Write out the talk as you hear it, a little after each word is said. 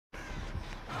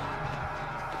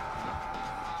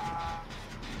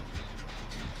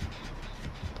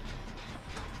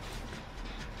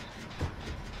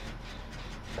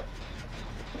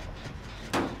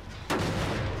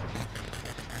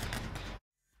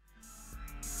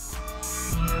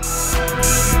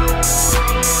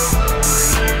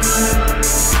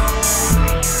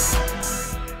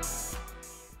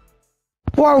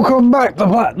Welcome back to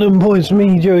Platinum Points,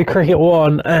 me, Joey Cricket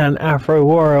 1 and Afro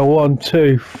Warrior 1,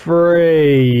 2,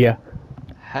 3.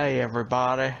 Hey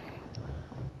everybody,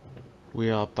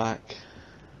 we are back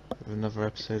with another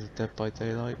episode of Dead by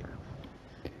Daylight.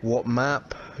 What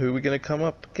map? Who are we going to come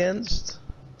up against?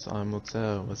 Time will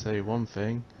tell. I'll tell you one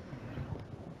thing.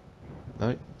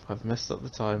 Nope, I've messed up the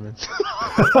timing.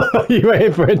 You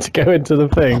waited for it to go into the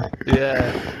thing?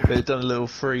 Yeah, they've done a little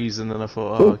freeze and then I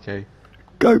thought, oh, okay.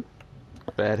 Go!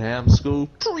 Bedham School,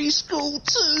 Preschool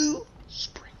 2,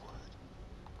 Springwood.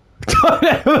 Don't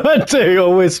ever do a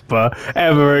whisper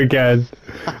ever again.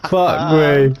 Fuck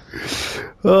me.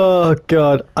 Oh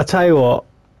god. I tell you what,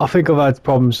 I think I've had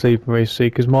problems sleeping recently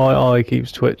because my eye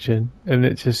keeps twitching and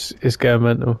it's going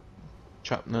mental.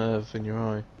 Trapped nerve in your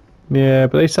eye. Yeah,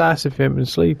 but they say that's if you haven't been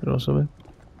sleeping or something.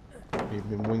 You've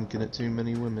been winking at too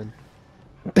many women.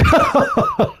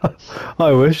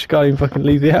 I wish. Can't even fucking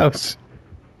leave the house.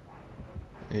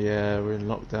 Yeah, we're in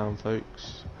lockdown,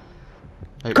 folks.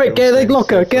 Quick, get a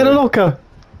locker! Get a locker!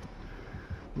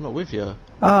 I'm not with you.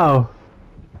 Oh.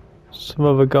 Some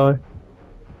other guy.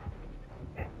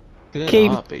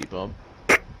 Keep heartbeat, Bob.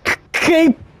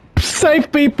 Keep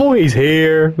safe, people! He's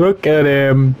here! Look at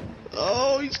him!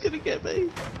 Oh, he's gonna get me!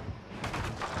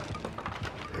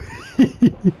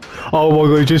 Oh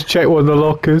my god, just check one of the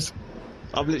lockers.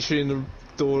 I'm literally in the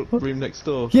room next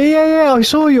door. Yeah, I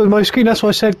saw you on my screen, that's why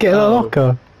I said get in a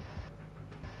locker.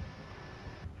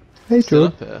 Hey, Still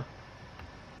Jordan. up here?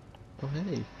 Oh,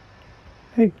 hey.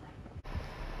 Hey.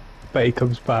 Bet he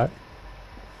comes back.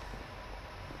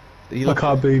 I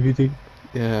can't believe you did.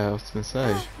 Yeah, I was gonna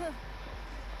say.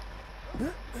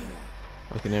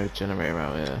 I can hear a generator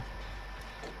out here.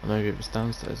 I know it was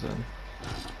downstairs then.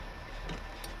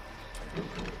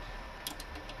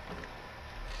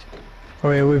 I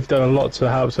mean, we've done a lot to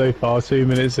help so far, 2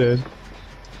 minutes in.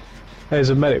 There's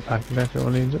a medic pack if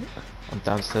everyone needs it. I'm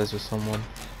downstairs with someone.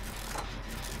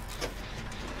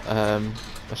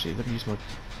 Actually, let me use my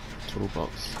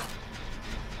toolbox.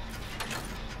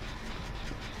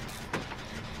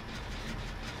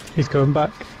 He's coming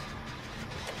back.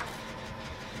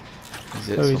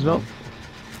 Oh, he's not.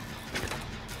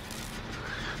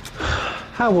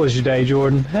 How was your day,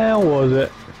 Jordan? How was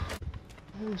it?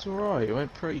 It was alright, it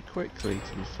went pretty quickly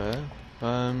to be fair.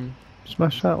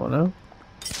 Smash that one out.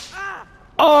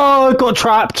 Oh, I got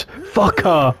trapped!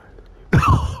 Fucker!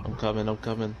 I'm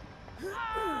coming.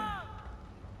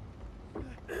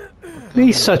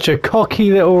 He's such a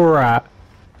cocky little rat.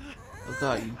 I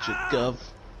got you, Gov.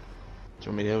 Do you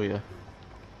want me to heal you?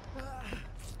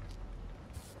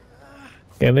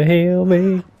 Gonna heal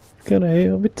me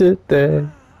today.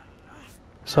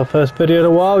 It's our first video in a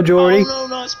while, Geordie. Oh no,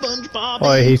 not SpongeBob!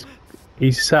 Oh,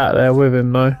 he's sat there with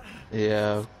him though.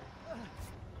 Yeah.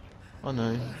 I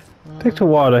know. Takes a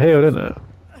while to heal, doesn't it?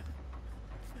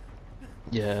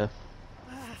 Yeah.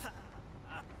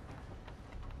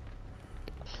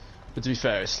 But to be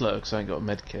fair, it's slow because I ain't got a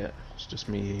med kit. It's just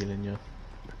me healing you.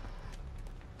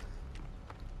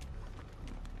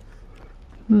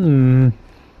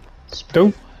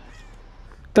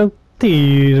 Don't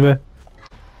tease me.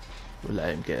 We'll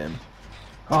let him get him.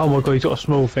 Oh my god, he's got a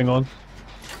small thing on.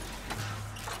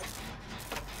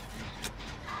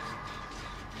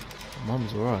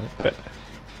 Mum's alright.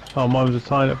 Oh, mine was a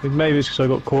tiny thing. Maybe it's because I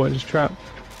got caught in his trap.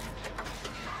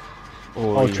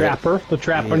 Or Trapper, the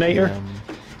Trappernator.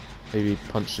 Maybe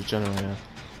punch the generator.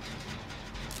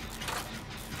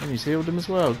 And he's healed him as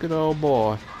well. Good old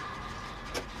boy.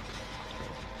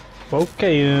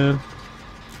 Okay then.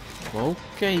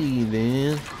 Okay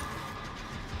then.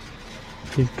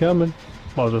 He's coming.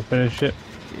 Might as well finish it.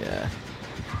 Yeah.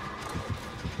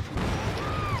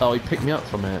 Oh, he picked me up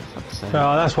from it.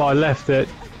 Oh, that's why I left it.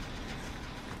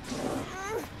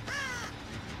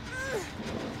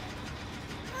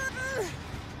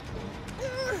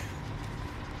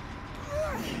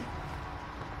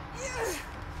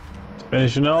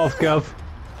 Finishing it off, Gov.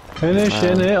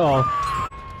 Finishing it off.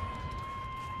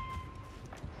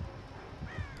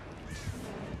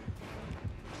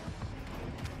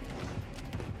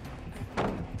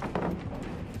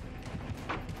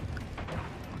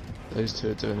 Those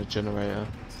two are doing a generator.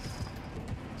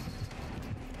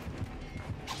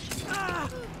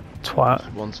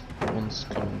 Twat. One's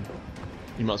coming.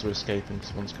 You might as well escape him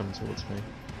because one's coming towards me.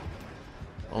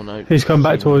 Oh no. He's come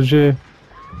back towards you.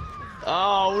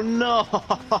 Oh no!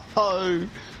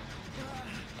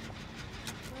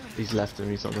 He's left him,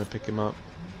 he's not going to pick him up.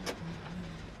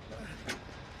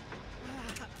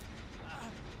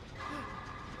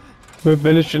 We're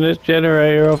finishing this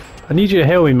generator off. I need you to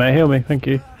heal me, mate. Heal me, thank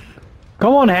you.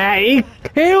 Come on, Hattie!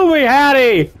 Heal me,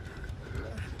 Hattie!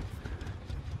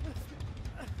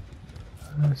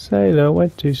 Sailor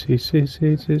went to see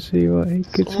what he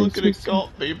could Someone see. could have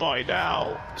got me by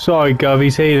now. Sorry, Gov,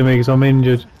 he's healing me because I'm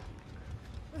injured.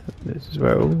 This is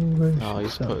where all Oh,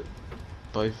 he's put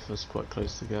both of us quite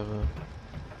close together.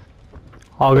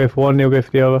 I'll go for one, he'll go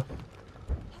for the other.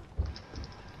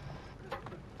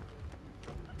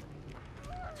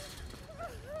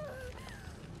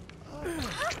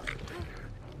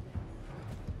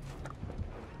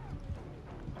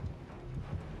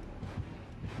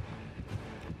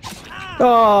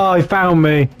 Oh, he found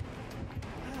me.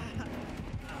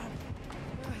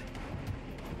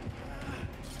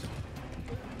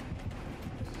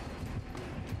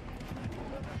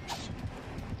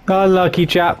 Unlucky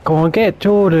chap. Come on, get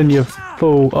Jordan, you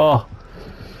fool. Oh.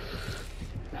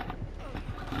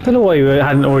 Don't know why he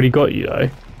hadn't already got you, though.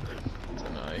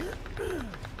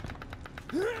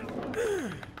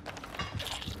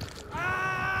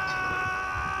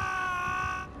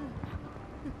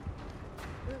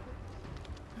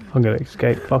 I'm gonna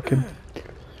escape, fucking.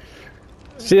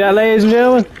 See that, ladies and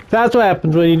gentlemen? That's what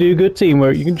happens when you do good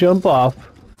teamwork. You can jump off.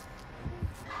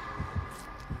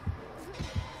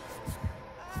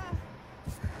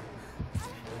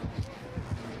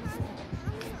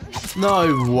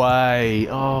 No way!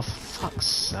 Oh, for fuck's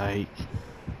sake.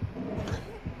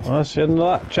 Well, that's the end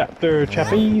of that chapter,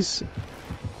 chappies.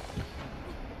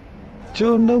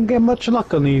 Jordan, don't get much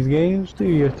luck on these games, do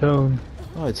you, Tone?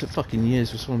 Oh, it took fucking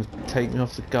years for someone to take me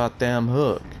off the goddamn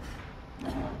hook.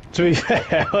 To be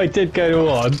fair, I did go to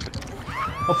one.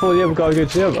 I thought the other guy would go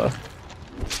to the other.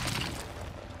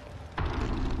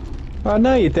 I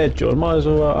know you're dead, Jordan. Might as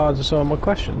well answer some of my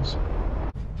questions.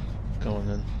 Go on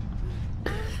then.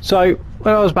 So,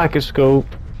 when I was back at school,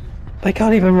 they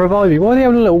can't even revive me. Why are they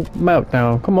having a little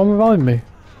meltdown? Come on, revive me.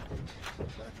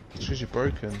 It's because you're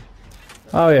broken.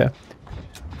 Oh, yeah.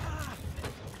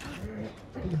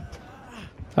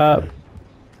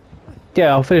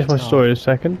 Yeah, I'll finish my story in a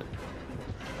second.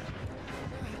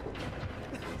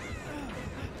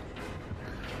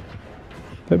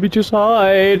 Let me just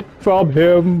hide from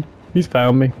him. He's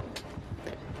found me.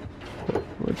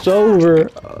 It's over.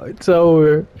 It's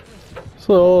over. It's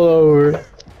all over.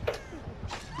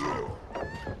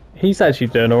 He's actually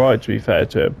doing alright, to be fair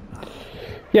to him.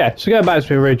 Yeah, so going back to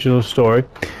the original story.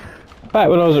 Back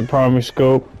when I was at primary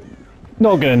school,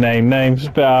 not gonna name names, it's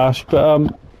a bit harsh,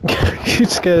 but you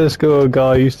scared of school a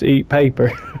guy who used to eat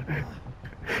paper.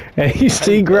 And he used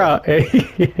to eat grass.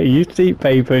 He used to eat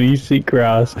paper and he used to eat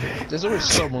grass. There's always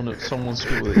someone at someone's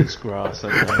school that eats grass,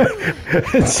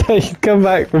 isn't And so you come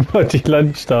back from bloody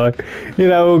lunchtime, you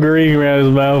know, all green around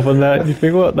his mouth and that, and you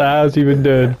think, what the hell's he been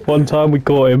doing? One time we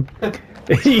caught him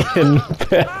eating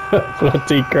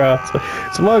bloody grass.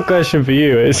 So my question for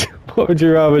you is, what would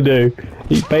you rather do?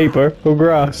 Eat paper or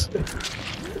grass?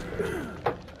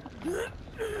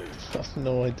 I've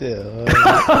no idea.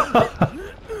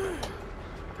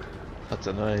 I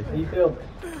don't know. You feel me?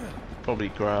 Probably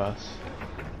grass.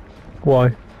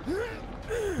 Why?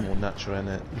 More natural,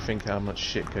 innit? You think how much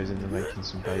shit goes into making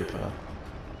some paper.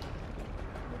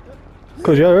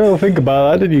 Because you don't really think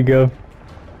about that, did you, go?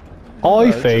 I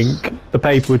No, think the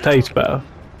paper would taste better.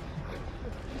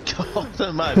 God, it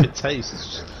doesn't matter if it tastes. It's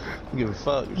just, I don't give a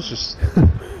fuck. It's just.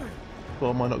 What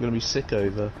am I not going to be sick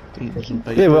over? Eating some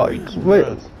paper. Yeah, but eating some wait,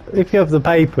 grass. if you have the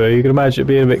paper, you can imagine it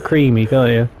being a bit creamy, can't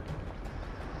you?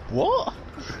 What?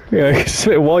 Yeah, it's a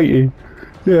bit whitey.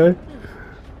 Yeah.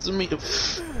 Doesn't mean. God.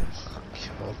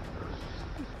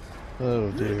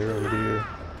 Oh dear, oh dear.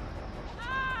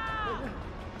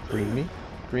 Creamy?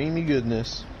 Creamy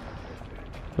goodness.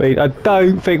 Wait, I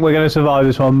don't think we're going to survive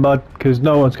this one, bud, because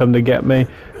no one's come to get me.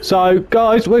 So,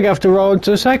 guys, we're going to have to roll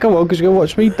into the second one, because you're going to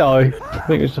watch me die. I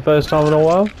think it's the first time in a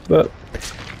while, but...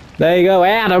 There you go,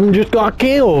 Adam just got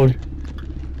killed!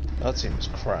 That seems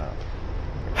crap.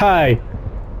 Hey!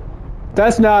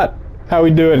 That's not how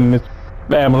we do it in this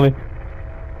family.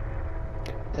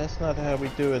 That's not how we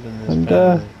do it in this And,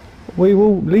 family. we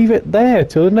will leave it there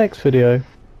till the next video.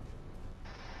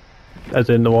 As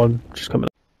in the one just coming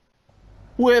up.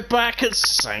 We're back at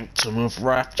Sanctum of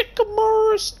Wrath,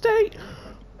 Chickamauga Estate.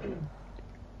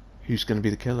 Who's going to be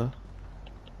the killer?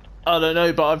 I don't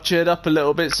know, but I've cheered up a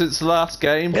little bit since the last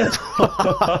game. Yeah,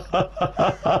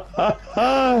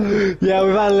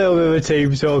 we've had a little bit of a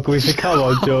team talk. We said, come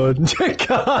on, Jordan. You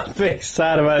can't be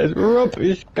sad about this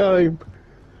rubbish game.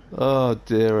 Oh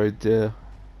dear, oh dear.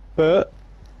 But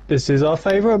this is our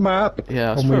favourite map,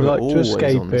 Yeah, I and we swear like we're to always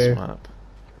escape on this here. map.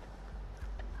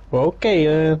 Well, okay,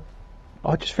 then.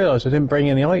 I just realised I didn't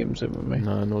bring any items in with me.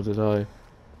 No, nor did I. We're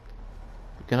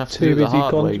gonna have to Too do it the busy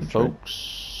hard way, concentrating.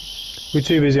 folks. We're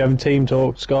too busy having team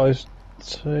talks, guys.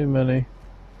 Too many.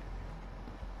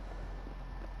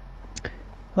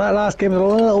 That last game was a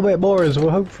little bit boring, so we'll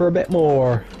hope for a bit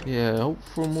more. Yeah, hope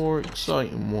for a more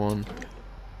exciting one.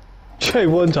 Jay,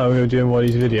 one time we were doing one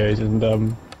of these videos and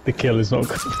the killer's not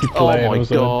going to be Oh playing. my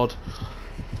god.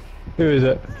 Who is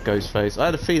it? GhostFace. I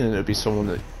had a feeling it would be someone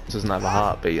that doesn't have a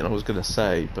heartbeat, and I was going to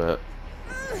say, but...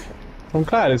 I'm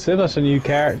glad it's him, that's a new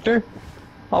character.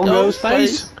 Oh,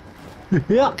 GhostFace!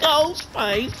 Yeah.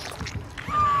 GhostFace!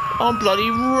 I'm bloody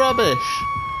rubbish!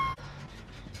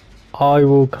 I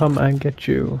will come and get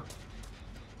you.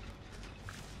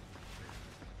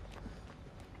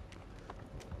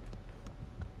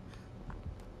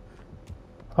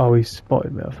 Oh, he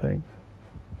spotted me, I think.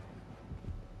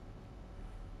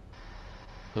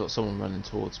 I've got someone running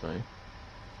towards me.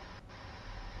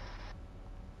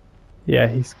 Yeah,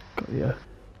 he's got, yeah.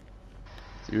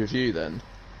 Is he with you then?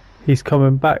 He's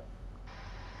coming back.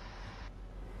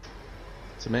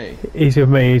 To me? He's with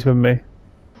me, he's with me.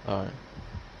 Alright.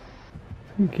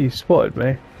 I think he spotted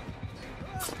me.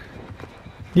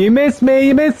 You miss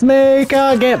me,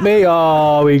 can't get me.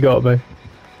 Oh, he got me.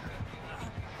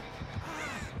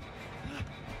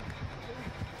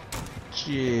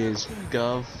 Cheers,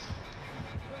 Gov.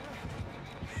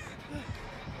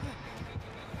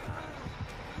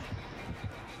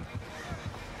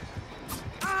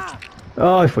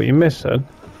 Oh, I thought you missed then.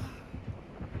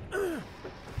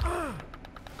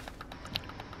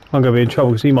 I'm gonna be in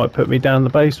trouble because he might put me down in the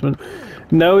basement.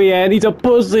 No, he ain't. He's a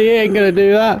pussy. He ain't gonna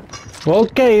do that.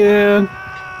 Okay then.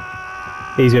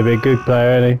 He's gonna be a good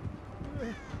player, isn't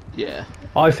he? Yeah.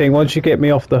 I think once you get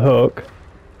me off the hook,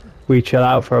 we chill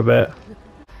out for a bit.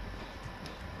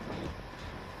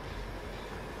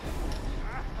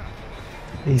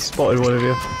 He spotted one of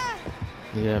you.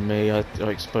 Yeah, me. I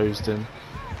exposed him.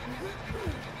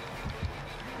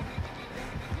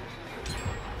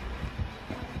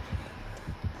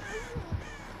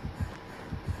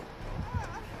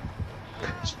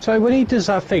 So when he does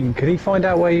that thing, can he find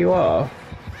out where you are?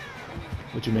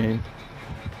 What do you mean?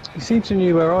 He seems to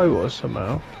know where I was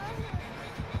somehow.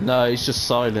 No, he's just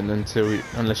silent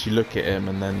unless you look at him,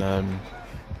 and then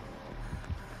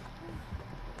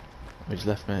he's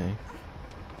left me.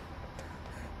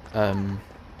 That's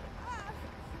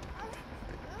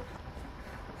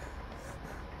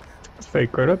very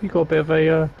grown up. You got a bit of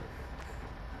a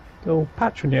little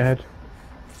patch on your head.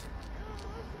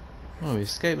 Oh, we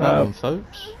escaped that one,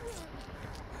 folks.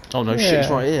 Oh no, shit's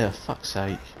right here. Fuck's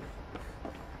sake.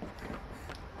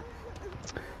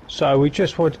 So we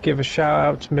just want to give a shout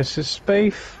out to Mrs.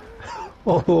 Spieth,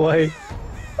 all the way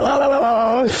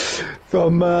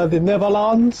from the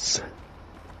Netherlands.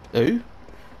 Who?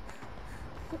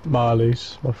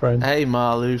 Marloes, my friend. Hey,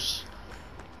 Marloes.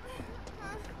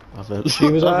 I've heard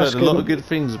a lot of good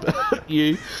things about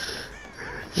you.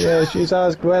 Yeah, she's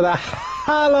asking where the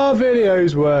hell our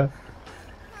videos were.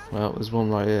 Well, there's one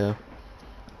right here.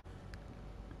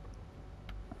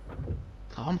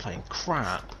 Oh, I'm playing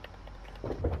crap.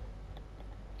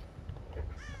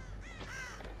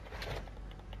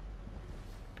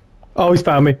 Oh, he's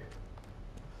found me.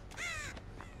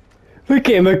 Look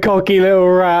at him, a cocky little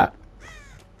rat.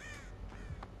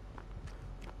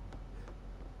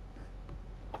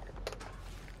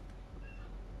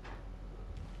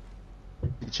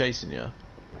 He's chasing you.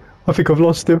 I think I've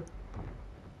lost him.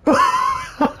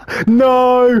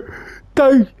 No!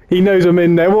 Don't! He knows I'm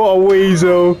in there. What a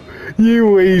weasel!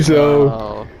 You weasel!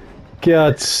 Oh.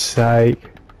 God's sake.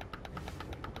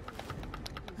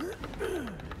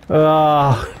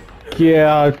 Ah,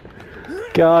 God.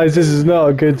 Guys, this is not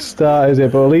a good start, is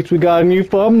it? But at least we got a new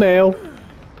thumbnail.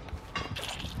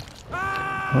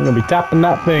 I'm gonna be tapping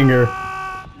that finger.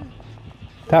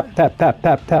 Tap, tap, tap,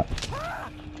 tap, tap.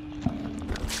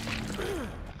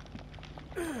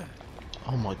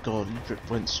 Oh my god, he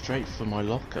went straight for my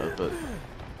locker, but...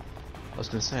 I was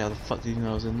gonna say, how the fuck did you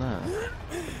know I was in there?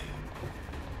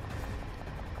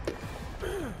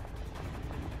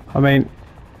 I mean,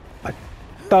 I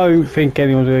don't think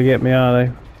anyone's gonna get me, are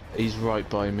they? He's right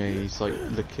by me, he's like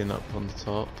looking up on the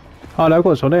top. Oh no, I've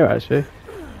got someone here actually.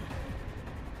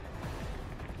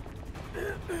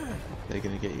 They're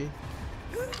gonna get you?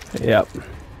 Yep.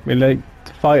 We like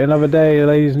to fight another day,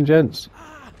 ladies and gents.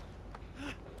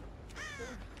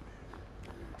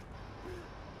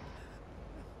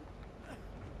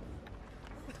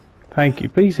 Thank you.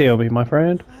 Please heal me, my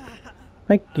friend.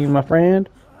 Thank you, my friend.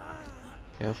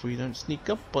 Careful you don't sneak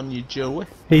up on you, Joey.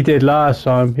 He did last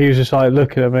time. He was just like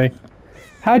looking at me.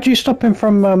 How'd you stop him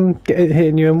from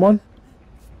hitting you in one?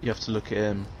 You have to look at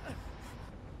him.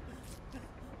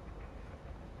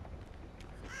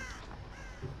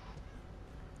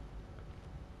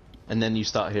 And then you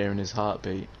start hearing his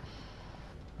heartbeat.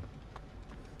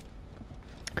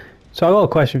 So I got a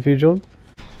question for you, John.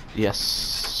 Yes,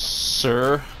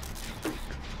 sir.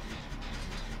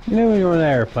 You know when you're on an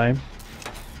aeroplane,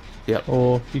 Yep.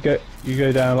 or you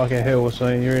go down like a hill or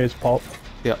something, your ears pop.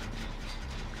 Yep.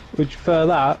 Would you prefer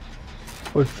that,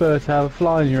 or would you prefer to have a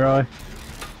fly in your eye?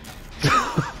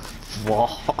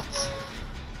 What?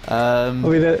 I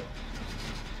mean,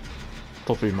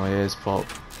 Probably my ears pop.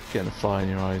 Getting a fly in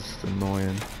your eyes is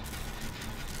annoying.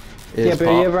 yeah, but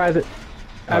you ever had it?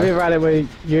 Have you ever had it where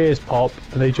your ears pop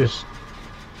and they just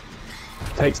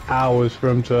takes hours for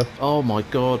them to Oh my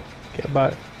god. get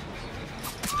back?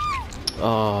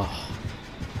 Oh.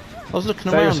 I was looking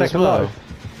Is that your around as second well.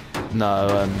 life?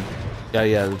 No,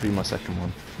 yeah, it'll be my second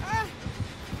one.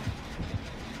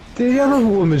 The other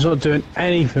woman's not doing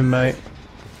anything, mate.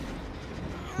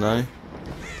 No?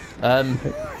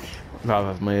 Rather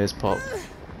have my ears pop.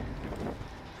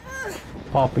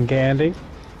 Popping candy.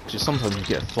 Just sometimes you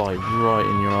get a fly right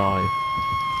in your eye.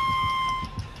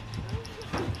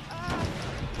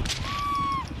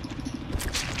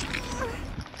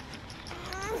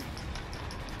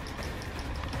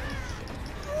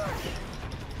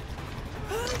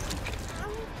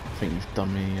 I think you've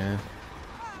done me, yeah.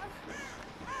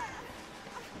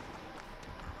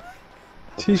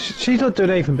 She's not doing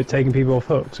anything but taking people off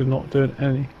hooks and not doing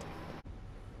any.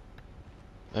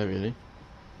 Oh really?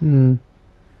 Hmm.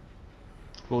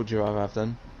 What would you rather have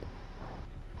then?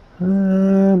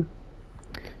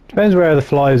 Depends where the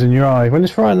fly is in your eye. When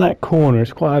it's right in that corner,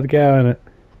 it's quite hard to get out, isn't it?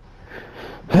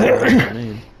 That's what I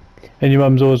mean. And your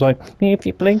mum's always like, if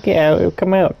you blink it out, it'll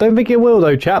come out. Don't think it will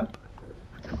though, chap.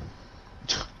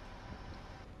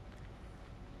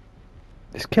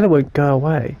 This killer won't go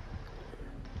away.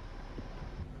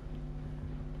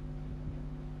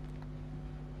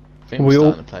 I think we're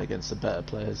starting to play against the better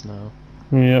players now.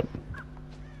 Yep.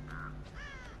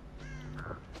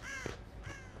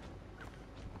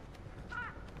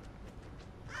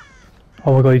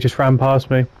 Oh my god, he just ran past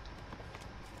me.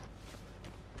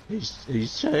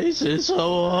 He's chasing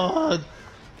so hard.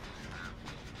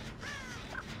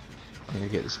 I'm gonna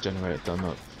get this generator done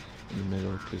up in the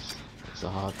middle because it's a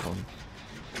hard one.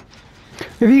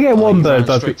 If you get one He's bird running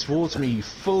above straight towards me, you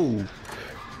fool!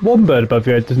 one bird above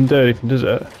your head doesn't do anything, does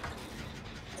it?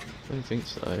 I don't think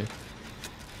so.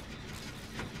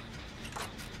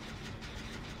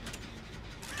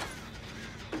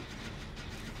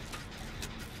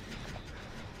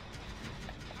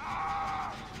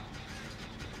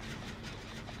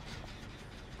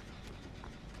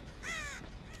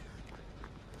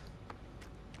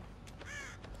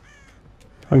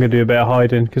 I'm gonna do a bit of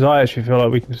hiding because I actually feel like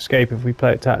we can escape if we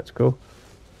play it tactical.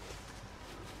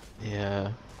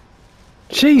 Yeah.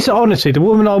 She's honestly the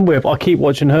woman I'm with. I keep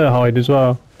watching her hide as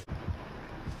well.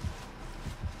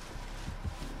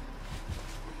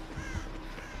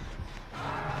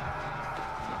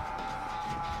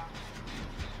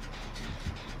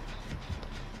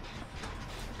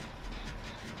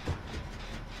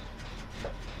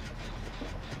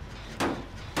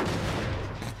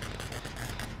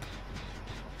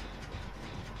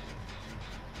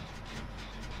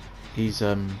 He's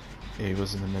yeah, he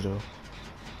was in the middle.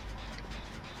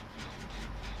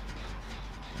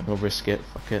 I'm gonna risk it,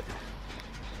 fuck it.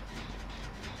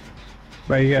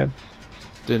 Where you going?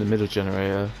 Doing the middle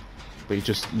generator, but he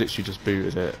just literally just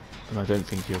booted it, and I don't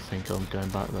think he'll think I'm going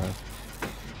back there.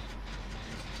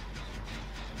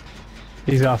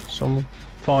 He's after someone.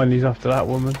 Fine, he's after that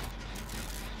woman.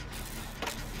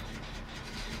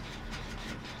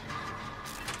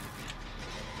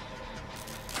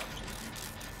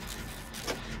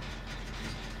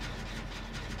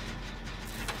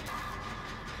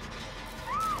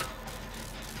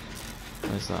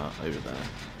 Where's that? Over there.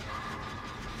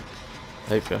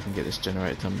 Hopefully I can get this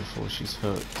generator done before she's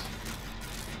hooked.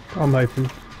 I'm hoping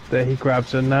that he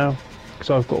grabs her now because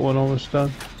I've got one almost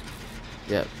done.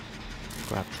 Yep.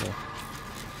 Grabbed her.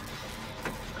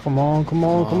 Come on, come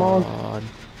on, come on.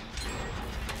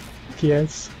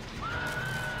 Yes.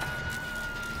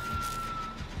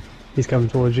 He's coming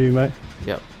towards you, mate.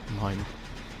 Yep, mine.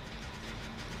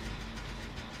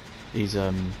 He's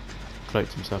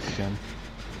cloaked himself again.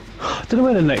 I don't know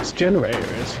where the next generator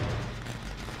is.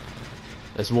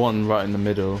 There's one right in the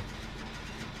middle.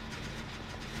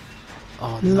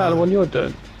 Oh, Isn't that the one you're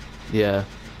doing? Yeah.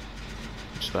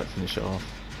 Just about to finish it off.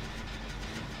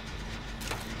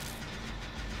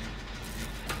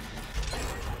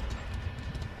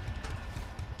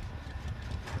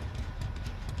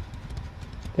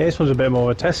 Yeah, this one's a bit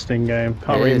more of a testing game.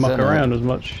 Can't It really is, muck isn't it? around as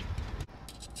much.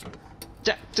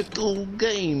 Tactical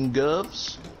game,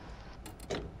 Govs.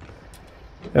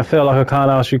 I feel like I can't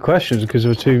ask you questions because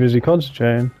we're too busy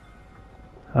concentrating.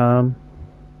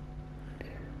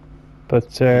 But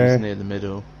He's near the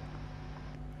middle.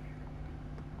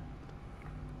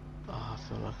 Oh, I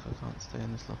feel like I can't stay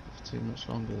in this locker for too much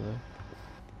longer though.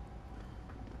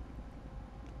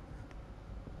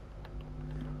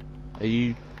 Have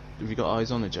you got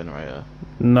eyes on the generator?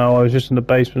 no, I was just in the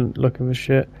basement looking for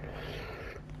shit.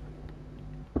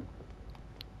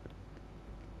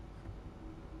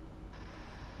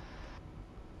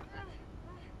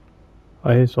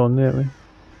 I hear someone near me.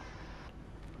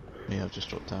 Me, I've just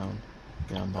dropped down.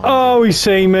 Yeah, I'm behind Oh, he's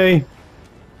seen me.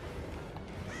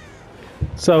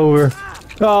 It's over.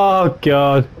 Oh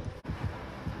god.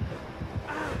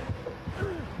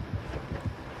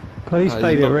 God, he's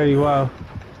played it really well.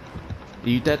 Are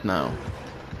you dead now?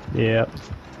 Yeah.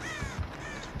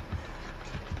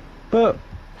 But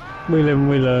we live and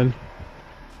we learn.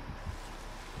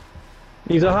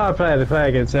 He's a hard player to play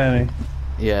against, isn't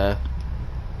he? Yeah.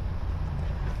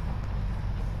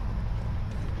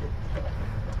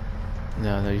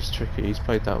 No, he's tricky. He's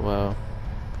played that well.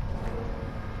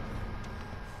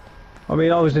 I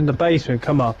mean, I was in the basement,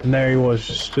 come up, and there he was,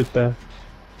 just stood there.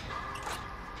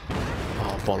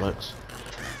 Oh, bollocks.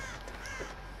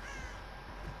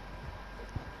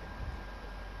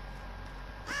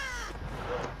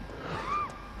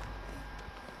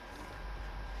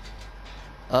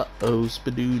 Uh-oh,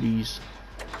 spadooties.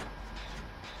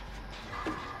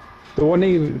 But what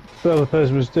the other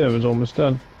person was doing was almost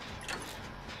done.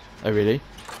 Oh, really?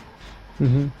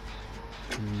 Mm-hmm.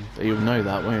 But you'll know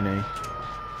that, won't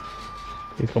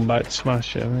he? He's gone back to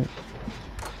smash it, I think.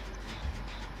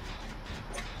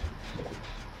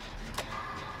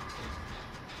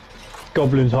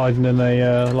 Goblin's hiding in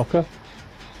a locker.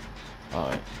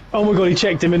 Alright. Oh my god, he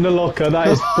checked him in the locker, that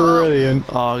is brilliant.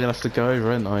 Oh, I'm gonna have to go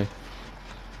over, ain't I?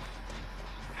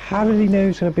 How did he know he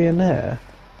was going to be in there?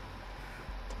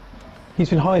 He's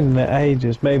been hiding there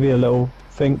ages, maybe a little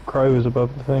think crow was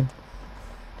above the thing.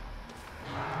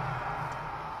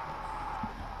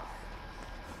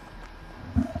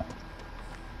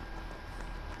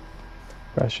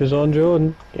 Pressure's on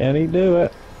Jordan, can he do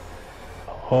it?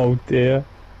 Oh dear.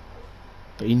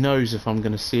 But he knows if I'm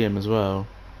gonna see him as well.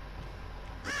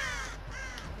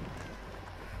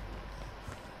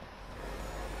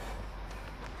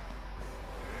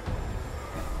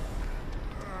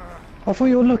 I thought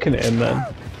you were looking at him then.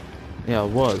 Yeah, I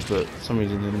was, but for some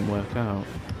reason it didn't work out.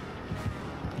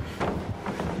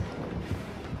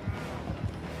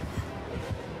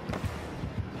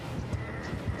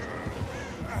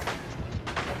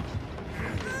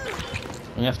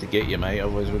 I'm gonna have to get you, mate,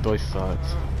 otherwise we're both fucked.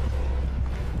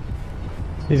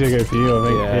 He's gonna go for you, I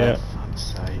think. Yeah, for fuck's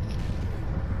sake.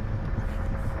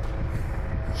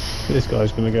 This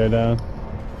guy's gonna go down.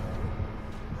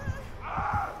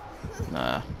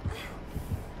 Nah.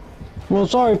 Well,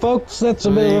 sorry folks, that's a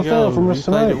Well, bit there of a you fail go. from You us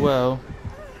played tonight. it well.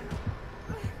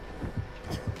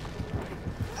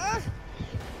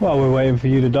 Well, we're waiting for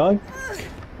you to die.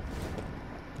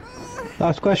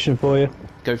 Last question for you.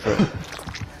 Go for it.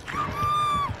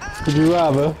 Would you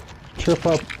rather trip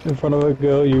up in front of a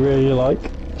girl you really like,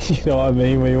 you know what I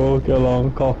mean, when you walk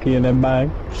along cocky and then bang,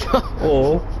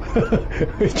 or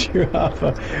would you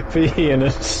rather be eating a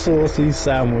saucy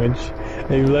sandwich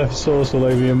and you left sauce all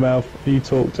over your mouth you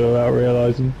talk to without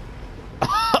realising?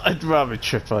 I'd rather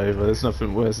trip over. There's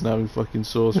nothing worse than having fucking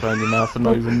sauce around your mouth and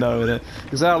not even knowing it.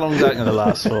 Because how long is that going to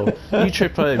last for? You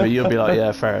trip over, you'll be like,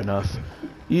 yeah, fair enough.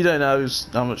 You don't know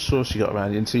how much sauce you got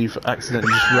around you until you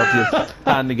accidentally just rub your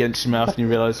hand against your mouth and you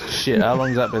realise, shit, how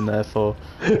long's that been there for?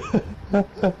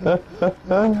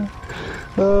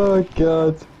 Oh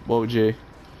god. What would you?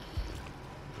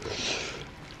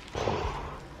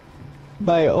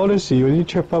 Mate, honestly, when you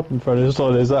trip up in front of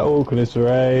someone, there's that awkwardness for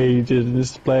ages and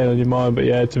it's playing on your mind, but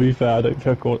yeah, to be fair, I don't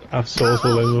think I want to have sauce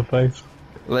all over my face.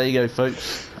 Well, there you go,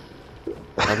 folks.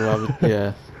 I'd rather,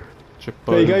 yeah. Trip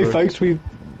There you over. go, folks,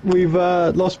 we've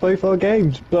lost both our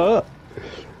games, but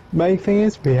main thing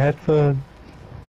is we had fun.